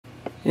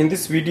In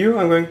this video,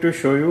 I'm going to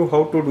show you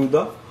how to do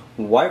the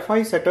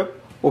Wi-Fi setup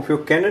of your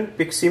Canon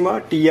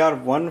Pixma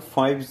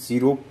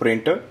TR150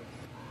 printer.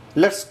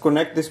 Let's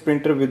connect this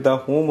printer with the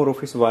home or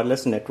office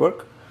wireless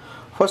network.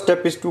 First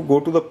step is to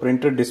go to the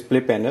printer display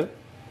panel.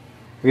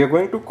 We are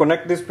going to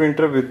connect this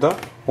printer with the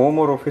home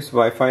or office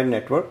Wi-Fi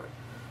network.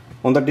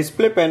 On the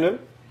display panel,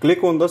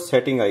 click on the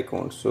setting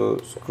icon. So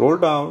scroll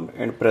down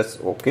and press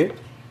OK.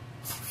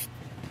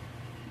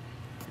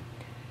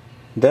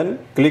 Then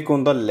click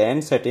on the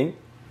LAN setting.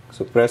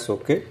 So press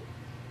OK.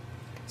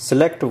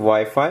 Select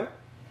Wi-Fi.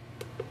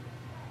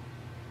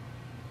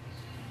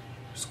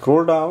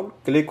 Scroll down,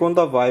 click on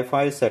the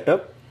Wi-Fi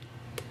setup.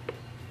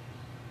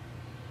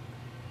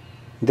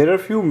 There are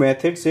few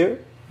methods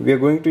here. We are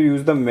going to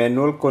use the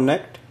manual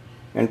connect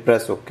and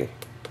press OK.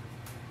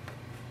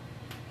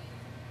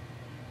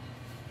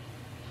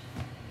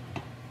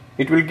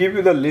 It will give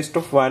you the list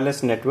of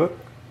wireless network.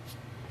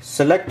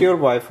 Select your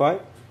Wi-Fi.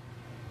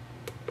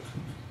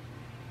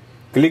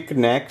 Click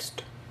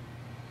next.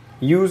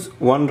 Use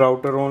one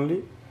router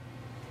only.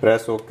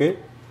 Press OK.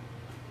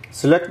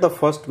 Select the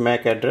first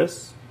MAC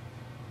address.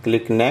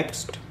 Click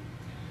next.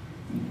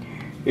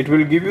 It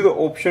will give you the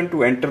option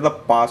to enter the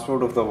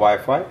password of the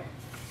Wi-Fi.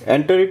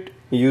 Enter it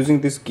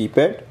using this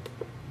keypad.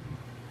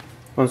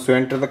 Once you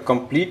enter the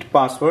complete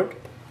password,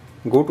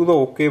 go to the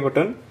OK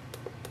button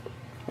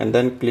and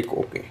then click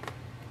OK.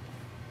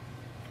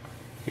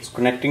 It's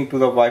connecting to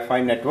the Wi-Fi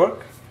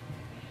network.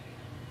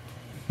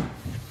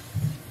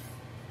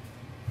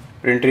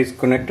 Printer is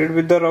connected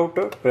with the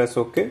router. Press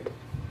OK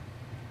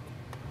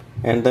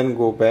and then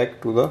go back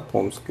to the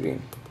home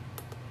screen.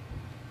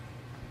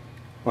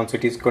 Once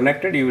it is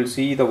connected, you will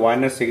see the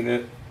wireless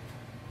signal.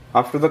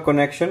 After the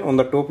connection, on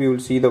the top you will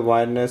see the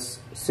wireless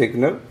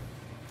signal.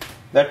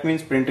 That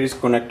means printer is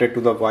connected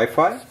to the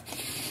Wi-Fi.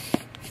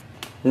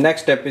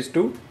 Next step is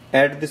to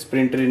add this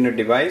printer in a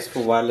device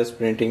for wireless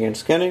printing and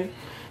scanning.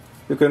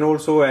 You can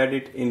also add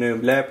it in a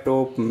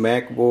laptop,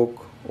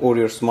 MacBook or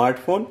your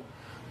smartphone.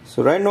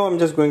 So right now I'm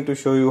just going to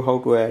show you how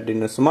to add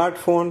in a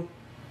smartphone.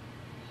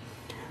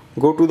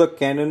 Go to the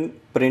Canon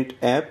Print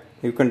App.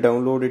 You can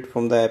download it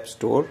from the App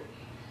Store.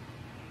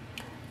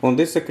 On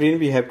this screen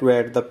we have to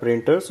add the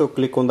printer, so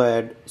click on the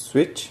add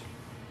switch.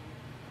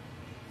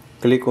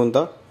 Click on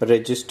the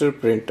register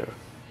printer.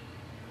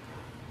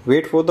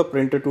 Wait for the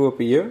printer to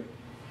appear.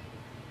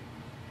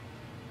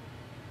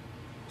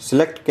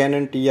 Select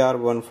Canon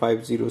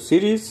TR150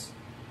 series.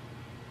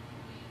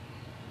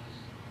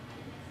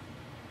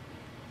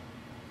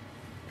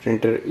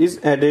 Printer is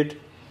added.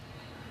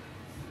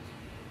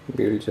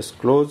 We will just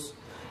close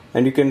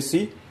and you can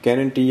see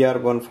Canon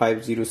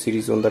TR150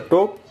 series on the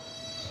top.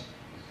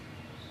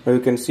 Now you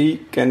can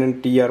see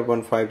Canon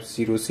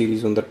TR150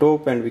 series on the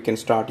top and we can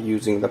start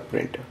using the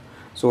printer.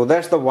 So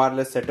that's the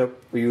wireless setup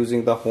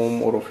using the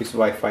home or office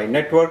Wi-Fi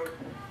network.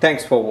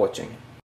 Thanks for watching.